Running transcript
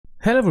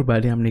Hello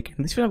everybody, I'm Nick.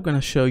 In this video I'm going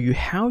to show you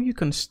how you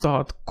can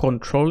start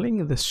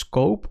controlling the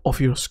scope of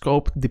your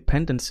scoped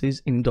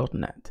dependencies in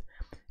 .NET.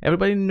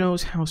 Everybody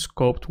knows how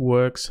scoped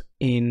works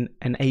in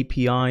an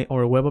API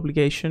or a web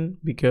application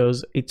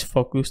because it's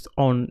focused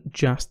on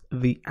just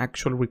the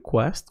actual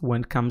request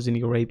when it comes in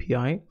your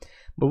API.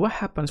 But what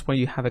happens when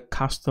you have a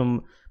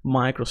custom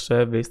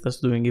microservice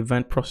that's doing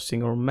event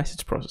processing or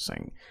message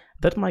processing?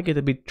 That might get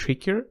a bit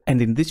trickier,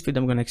 and in this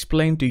video I'm going to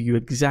explain to you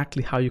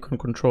exactly how you can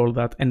control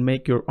that and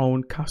make your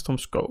own custom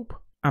scope.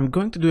 I'm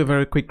going to do a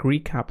very quick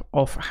recap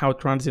of how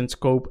transient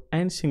scope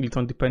and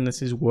singleton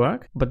dependencies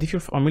work, but if you're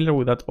familiar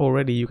with that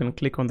already, you can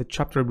click on the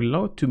chapter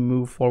below to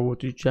move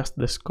forward to just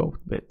the scoped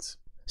bits.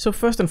 So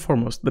first and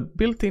foremost, the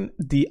built-in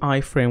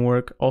DI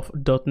framework of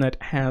 .NET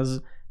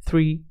has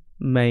three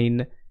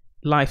main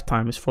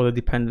lifetimes for the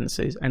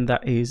dependencies, and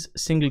that is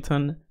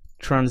singleton,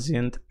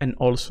 transient, and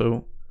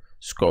also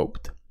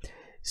scoped.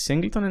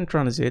 Singleton and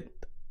transient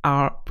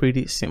are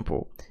pretty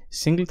simple.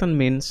 Singleton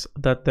means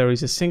that there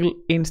is a single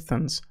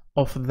instance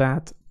of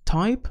that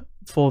type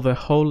for the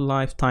whole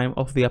lifetime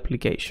of the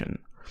application.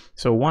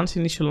 So once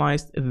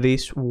initialized,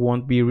 this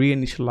won't be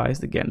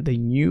reinitialized again. The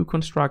new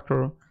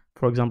constructor,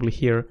 for example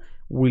here,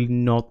 will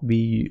not be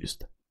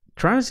used.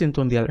 Transient,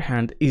 on the other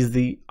hand, is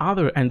the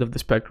other end of the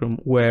spectrum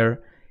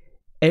where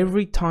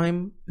every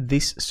time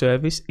this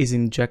service is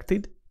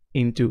injected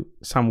into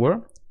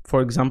somewhere,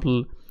 for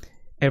example,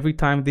 every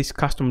time this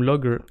custom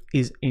logger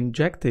is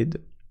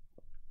injected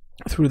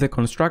through the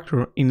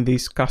constructor in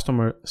this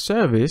customer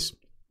service,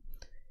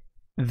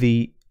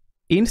 the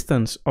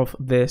instance of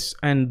this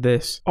and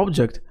this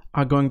object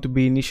are going to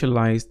be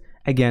initialized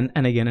again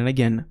and again and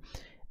again.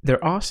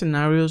 There are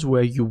scenarios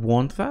where you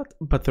want that,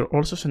 but there are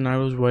also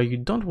scenarios where you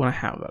don't want to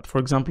have that. For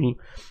example,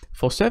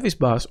 for Service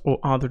Bus or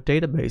other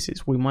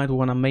databases, we might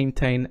want to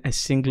maintain a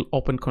single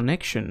open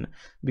connection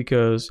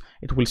because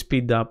it will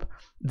speed up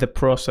the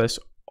process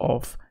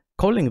of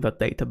calling that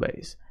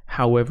database.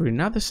 However,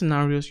 in other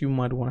scenarios, you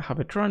might want to have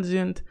a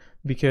transient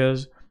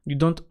because you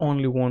don't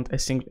only want a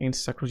single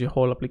instance across your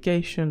whole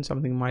application.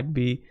 Something might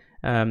be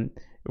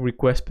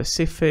request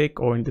specific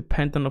or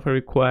independent of a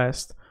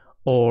request,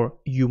 or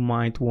you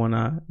might want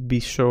to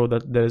be sure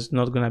that there's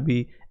not going to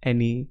be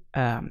any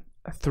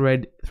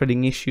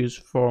threading issues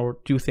for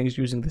two things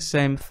using the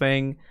same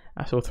thing,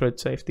 so thread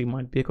safety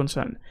might be a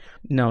concern.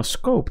 Now,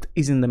 scoped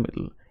is in the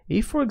middle.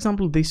 If, for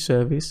example, this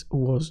service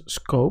was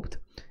scoped,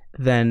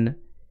 then,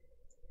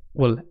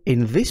 well,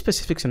 in this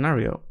specific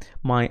scenario,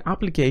 my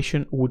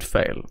application would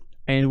fail.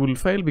 And it will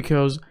fail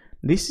because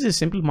this is a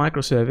simple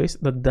microservice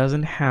that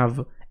doesn't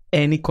have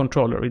any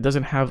controller. It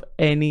doesn't have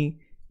any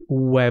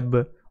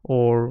web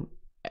or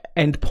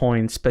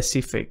endpoint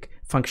specific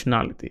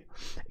functionality.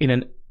 In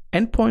an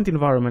endpoint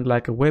environment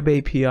like a web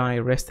API,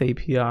 REST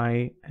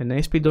API, an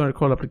ASP.NET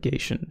Core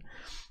application,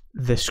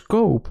 the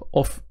scope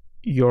of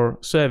your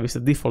service, the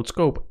default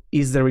scope,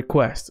 is the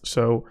request.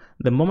 So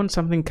the moment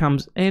something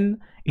comes in,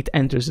 it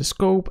enters the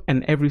scope,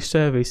 and every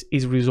service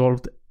is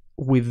resolved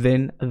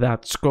within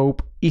that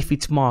scope if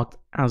it's marked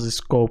as a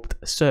scoped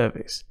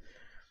service.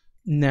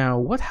 Now,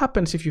 what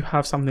happens if you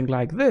have something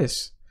like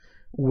this,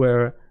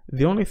 where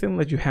the only thing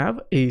that you have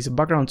is a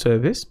background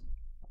service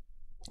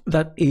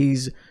that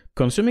is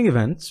consuming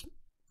events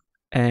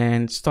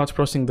and starts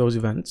processing those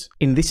events?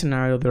 In this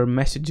scenario, there are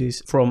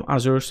messages from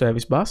Azure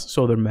Service Bus,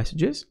 so they're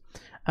messages.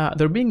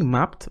 They're being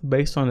mapped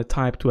based on a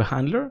type to a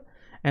handler,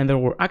 and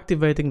then we're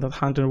activating that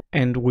handler,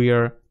 and we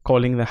are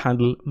calling the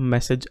handle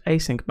message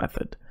async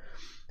method.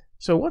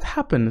 So what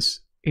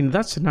happens in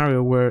that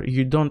scenario where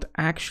you don't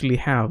actually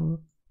have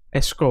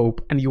a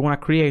scope and you want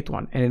to create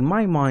one? And in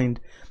my mind,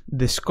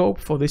 the scope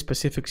for this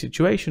specific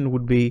situation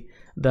would be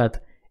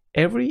that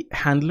every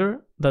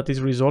handler that is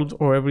resolved,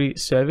 or every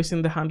service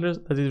in the handlers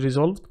that is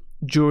resolved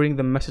during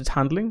the message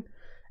handling,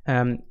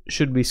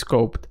 should be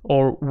scoped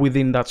or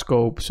within that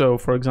scope. So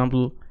for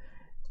example,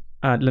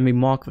 let me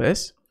mark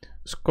this.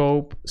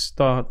 Scope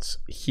starts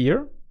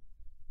here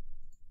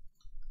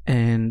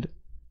and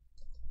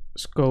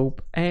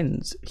scope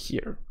ends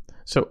here.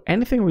 So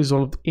anything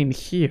resolved in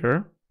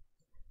here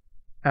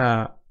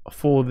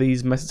for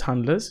these message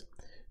handlers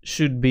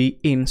should be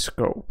in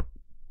scope.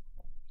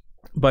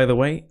 By the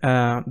way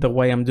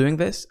I'm doing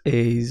this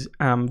is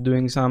I'm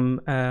doing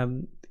some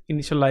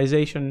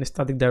initialization in a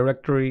static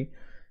directory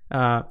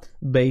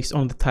based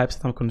on the types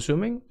that I'm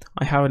consuming.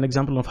 I have an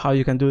example of how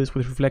you can do this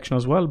with reflection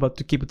as well, but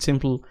to keep it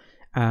simple,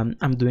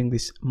 I'm doing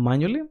this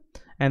manually,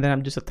 and then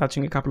I'm just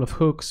attaching a couple of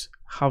hooks,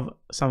 have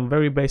some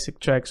very basic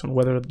checks on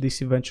whether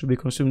this event should be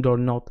consumed or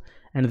not,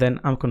 and then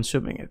I'm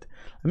consuming it.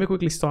 Let me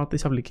quickly start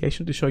this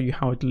application to show you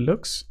how it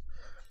looks.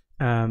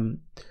 I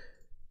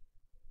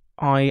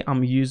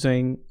am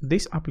using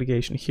this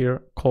application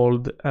here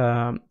called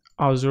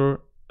Azure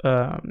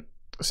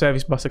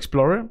Service Bus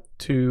Explorer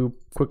to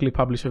quickly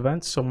publish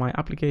events. So my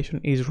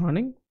application is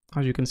running,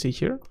 as you can see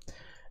here.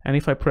 And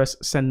if I press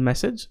send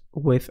message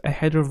with a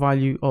header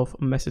value of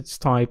message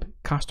type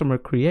customer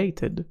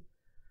created,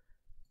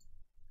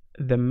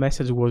 the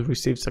message was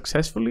received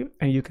successfully.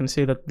 And you can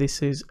see that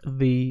this is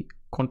the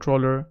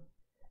controller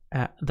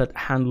that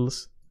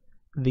handles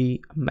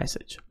the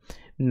message.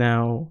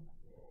 Now,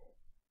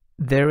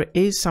 there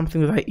is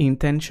something that I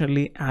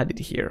intentionally added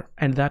here,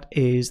 and that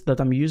is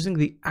that I'm using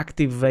the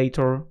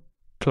Activator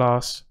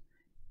class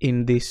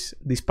in this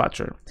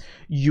dispatcher.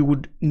 You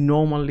would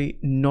normally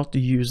not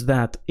use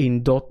that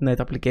in .NET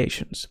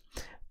applications.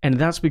 And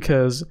that's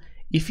because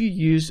if you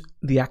use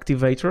the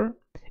Activator,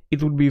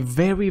 it would be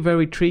very,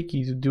 very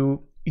tricky to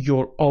do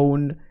your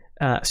own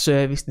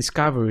service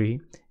discovery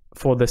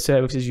for the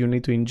services you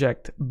need to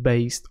inject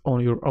based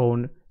on your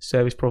own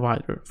service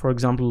provider. For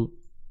example,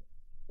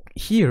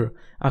 here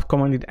I've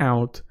commented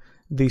out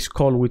this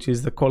call, which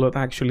is the call that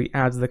actually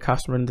adds the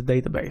customer in the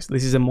database.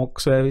 This is a mock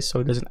service, so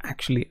it doesn't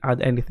actually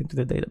add anything to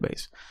the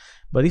database.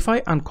 But if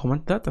I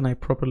uncomment that and I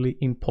properly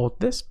import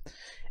this,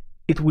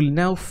 it will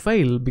now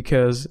fail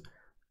because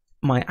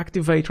my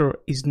activator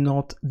is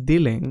not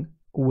dealing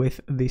with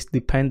this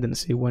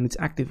dependency when it's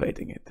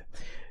activating it.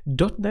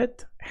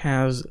 .NET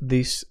has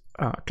this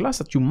class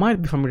that you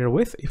might be familiar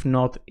with. If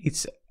not,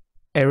 it's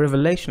a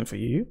revelation for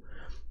you.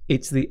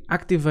 It's the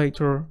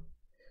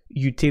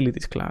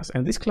ActivatorUtilities class,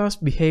 and this class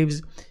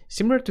behaves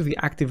similar to the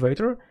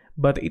activator,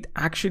 but it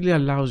actually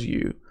allows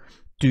you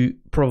to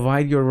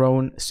provide your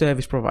own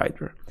service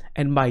provider,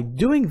 and by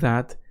doing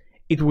that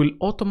it will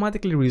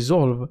automatically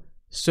resolve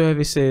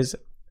services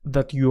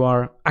that you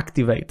are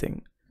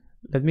activating.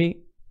 Let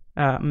me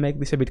make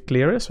this a bit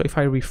clearer. So if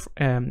I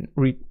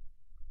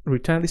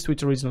return this to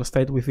its original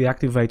state with the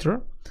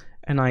activator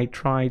and I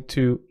try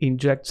to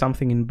inject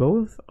something in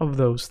both of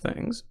those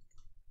things,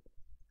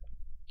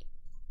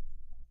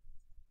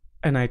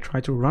 and I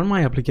try to run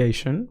my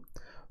application,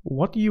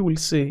 what you will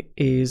see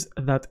is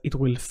that it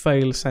will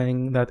fail,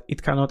 saying that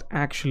it cannot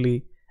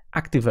actually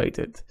activate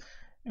it.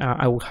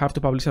 I will have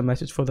to publish a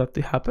message for that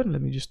to happen.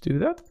 Let me just do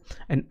that.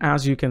 And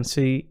as you can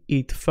see,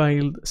 it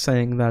failed,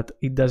 saying that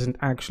it doesn't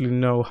actually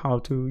know how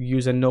to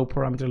use a no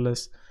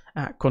parameterless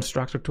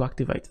constructor to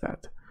activate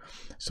that.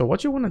 So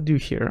what you want to do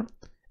here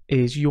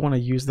is you want to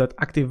use that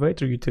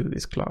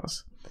ActivatorUtilities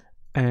class,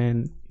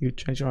 and you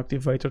change your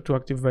activator to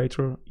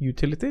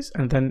ActivatorUtilities,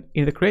 and then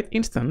in the create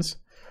instance,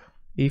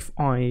 if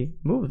I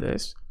move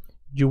this,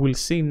 you will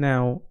see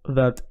now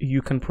that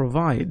you can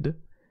provide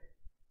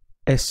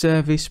a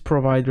service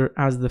provider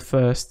as the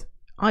first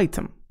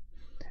item.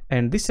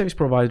 And this service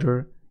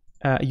provider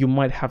you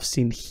might have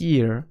seen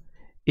here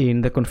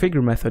in the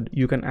configure method.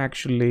 You can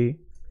actually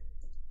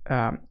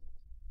have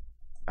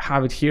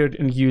it here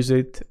and use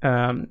it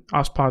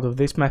as part of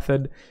this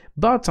method.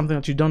 But something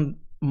that you don't,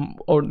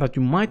 or that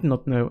you might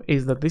not know,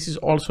 is that this is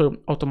also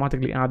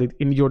automatically added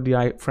in your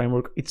DI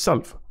framework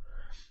itself,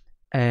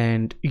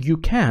 and you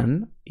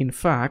can in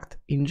fact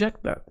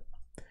inject that.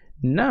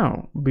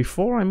 Now,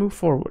 before I move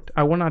forward,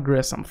 I want to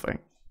address something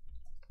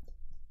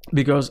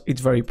because it's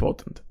very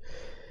important.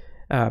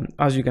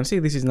 As you can see,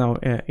 this is now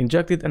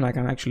injected, and I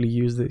can actually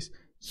use this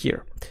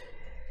here.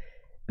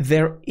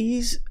 There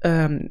is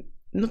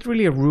not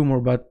really a rumor,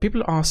 but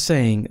people are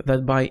saying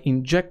that by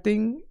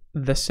injecting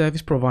the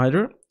service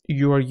provider,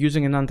 you are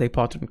using an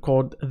anti-pattern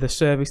called the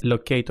service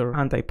locator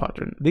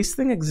anti-pattern. This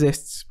thing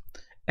exists,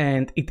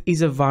 and it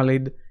is a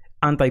valid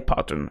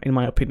anti-pattern in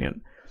my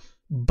opinion.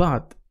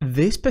 But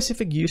this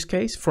specific use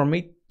case for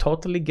me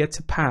totally gets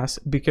a pass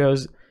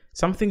because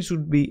some things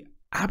would be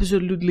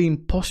absolutely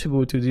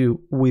impossible to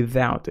do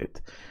without it.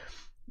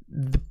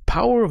 The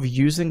power of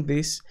using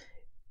this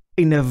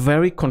in a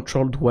very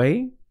controlled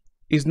way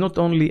is not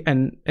only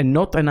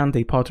not an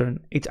anti-pattern,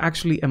 it's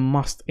actually a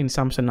must in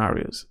some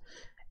scenarios.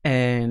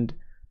 And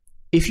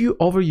if you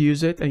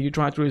overuse it and you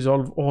try to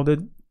resolve all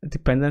the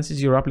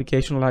dependencies, your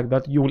application like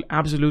that, you will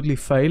absolutely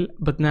fail.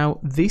 But now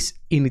this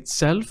in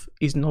itself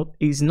is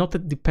not a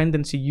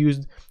dependency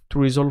used to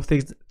resolve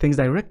things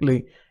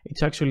directly.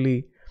 It's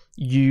actually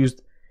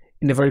used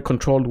in a very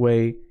controlled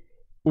way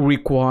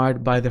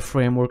required by the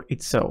framework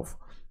itself.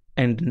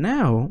 And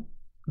now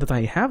that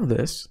I have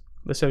this,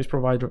 the service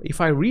provider,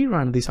 if I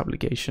rerun this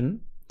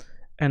application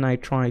and I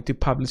try to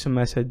publish a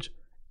message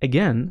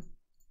again,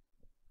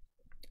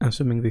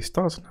 assuming this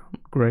starts now,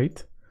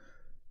 great.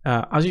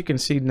 As you can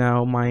see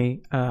now, my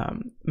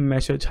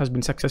message has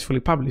been successfully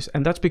published,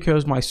 and that's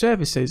because my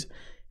services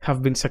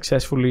have been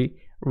successfully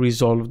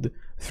resolved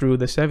through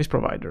the service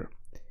provider.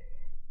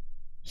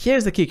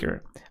 Here's the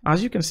kicker.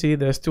 As you can see,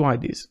 there's two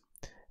IDs,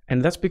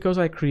 and that's because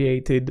I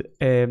created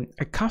a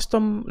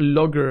custom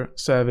logger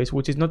service,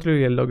 which is not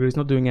really a logger, it's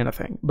not doing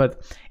anything.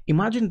 But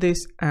imagine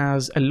this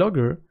as a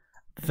logger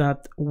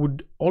that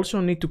would also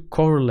need to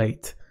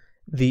correlate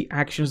the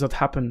actions that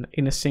happen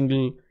in a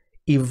single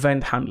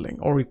event handling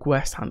or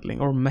request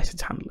handling or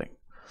message handling.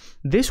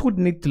 This would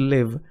need to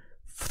live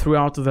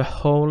throughout the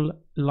whole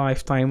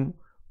lifetime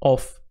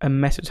of a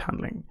message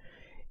handling.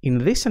 In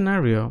this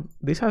scenario,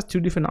 this has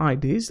two different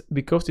IDs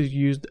because it's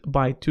used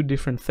by two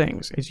different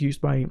things. It's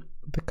used by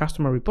the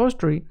customer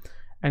repository,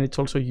 and it's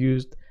also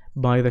used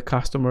by the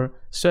customer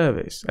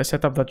service, a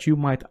setup that you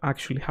might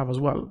actually have as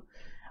well.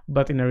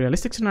 But in a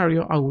realistic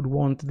scenario, I would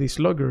want this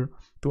logger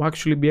to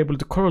actually be able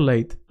to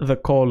correlate the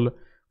call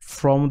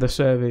from the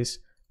service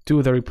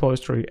to the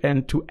repository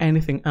and to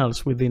anything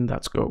else within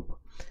that scope.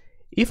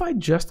 If I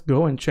just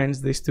go and change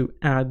this to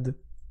add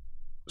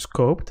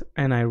scoped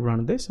and I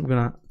run this, I'm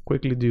gonna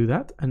quickly do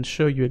that and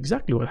show you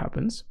exactly what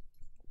happens.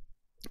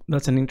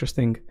 That's an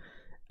interesting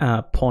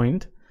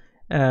point.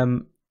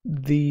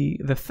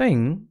 The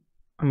thing,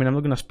 I mean, I'm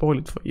not gonna spoil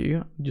it for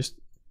you, just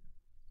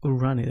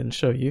run it and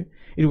show you.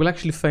 It will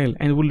actually fail,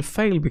 and it will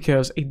fail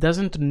because it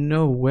doesn't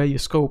know where your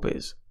scope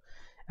is.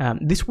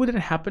 This wouldn't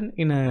happen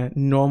in a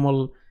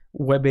normal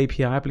web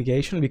API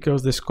application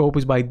because the scope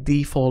is by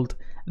default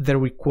the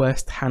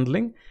request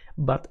handling,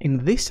 but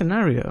in this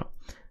scenario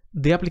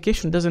the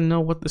application doesn't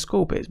know what the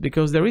scope is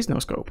because there is no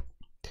scope.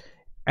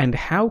 And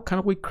how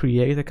can we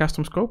create a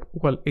custom scope?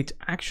 Well, it's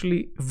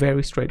actually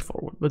very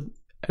straightforward, but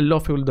a lot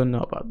of people don't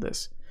know about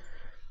this.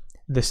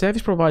 The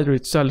service provider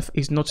itself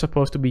is not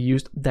supposed to be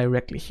used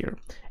directly here.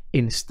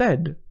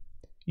 Instead,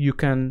 you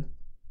can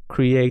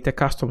create a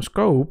custom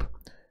scope.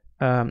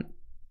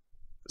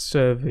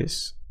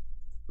 Service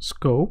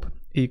scope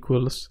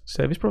equals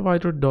service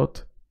provider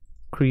dot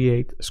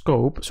create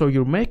scope. So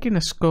you're making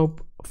a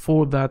scope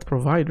for that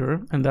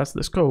provider, and that's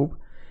the scope.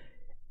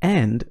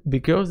 And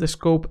because the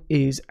scope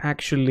is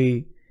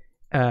actually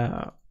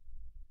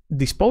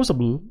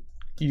disposable,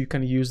 you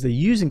can use the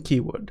using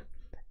keyword.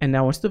 And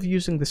now instead of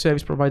using the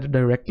service provider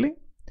directly,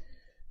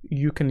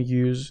 you can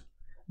use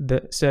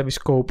the service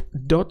scope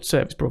dot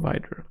service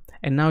provider.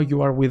 And now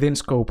you are within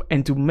scope.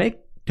 And to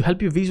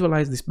help you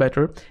visualize this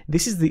better,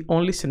 this is the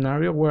only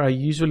scenario where I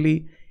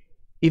usually,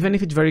 even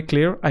if it's very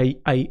clear,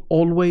 I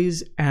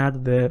always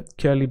add the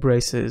curly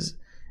braces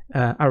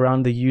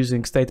around the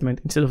using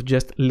statement instead of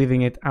just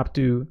leaving it up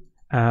to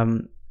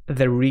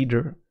the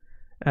reader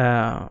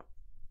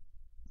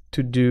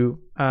to do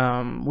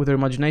with their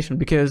imagination,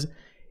 because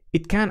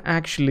it can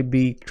actually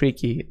be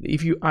tricky.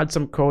 If you add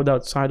some code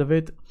outside of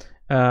it,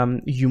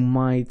 you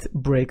might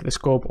break the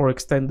scope or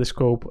extend the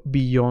scope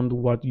beyond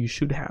what you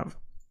should have.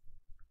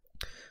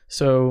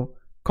 So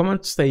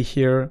comments stay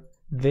here.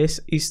 This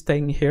is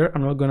staying here.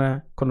 I'm not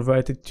gonna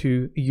convert it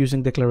to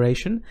using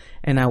declaration.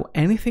 And now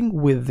anything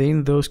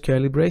within those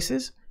curly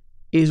braces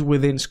is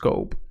within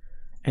scope.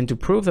 And to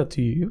prove that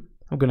to you,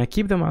 I'm gonna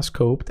keep them as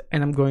scoped,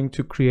 and I'm going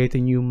to create a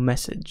new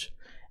message.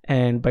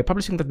 And by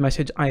publishing that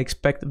message, I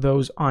expect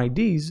those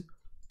IDs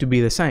to be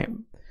the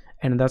same.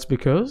 And that's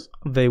because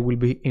they will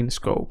be in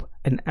scope.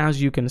 And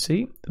as you can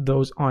see,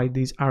 those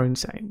IDs are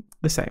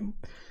the same.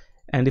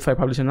 And if I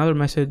publish another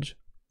message,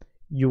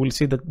 you will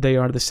see that they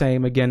are the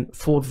same again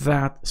for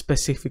that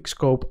specific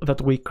scope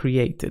that we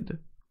created.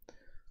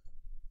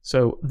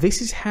 So this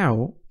is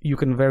how you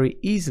can very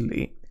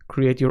easily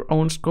create your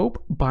own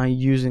scope by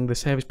using the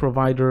service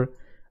provider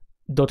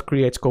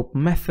 .create scope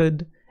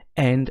method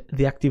and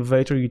the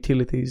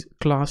ActivatorUtilities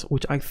class,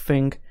 which I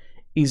think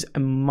is a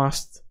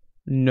must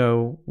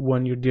know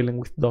when you're dealing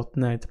with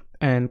 .NET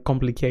and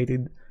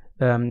complicated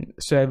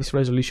service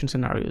resolution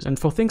scenarios. And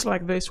for things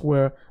like this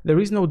where there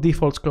is no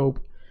default scope,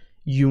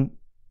 you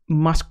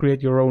must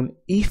create your own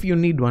if you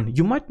need one.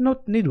 You might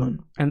not need one,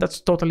 and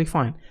that's totally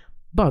fine.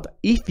 But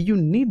if you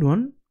need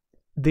one,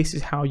 this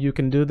is how you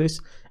can do this,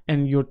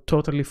 and you're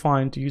totally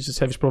fine to use a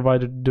service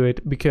provider to do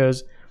it,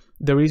 because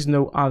there is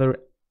no other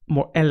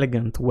more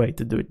elegant way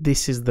to do it.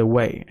 This is the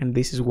way, and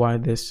this is why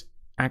this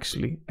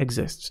actually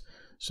exists.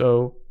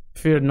 So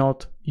fear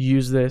not,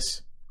 use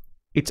this.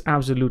 It's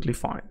absolutely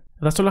fine.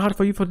 That's all I had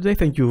for you for today.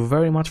 Thank you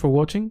very much for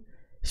watching.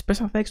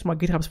 Special thanks to my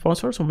GitHub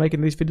sponsors for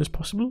making these videos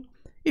possible.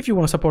 If you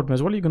want to support me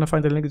as well, you're going to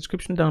find the link in the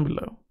description down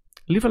below.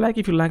 Leave a like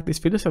if you like this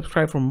video,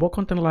 subscribe for more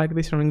content like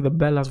this, and ring the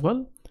bell as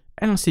well.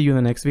 And I'll see you in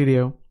the next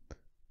video.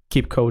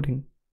 Keep coding.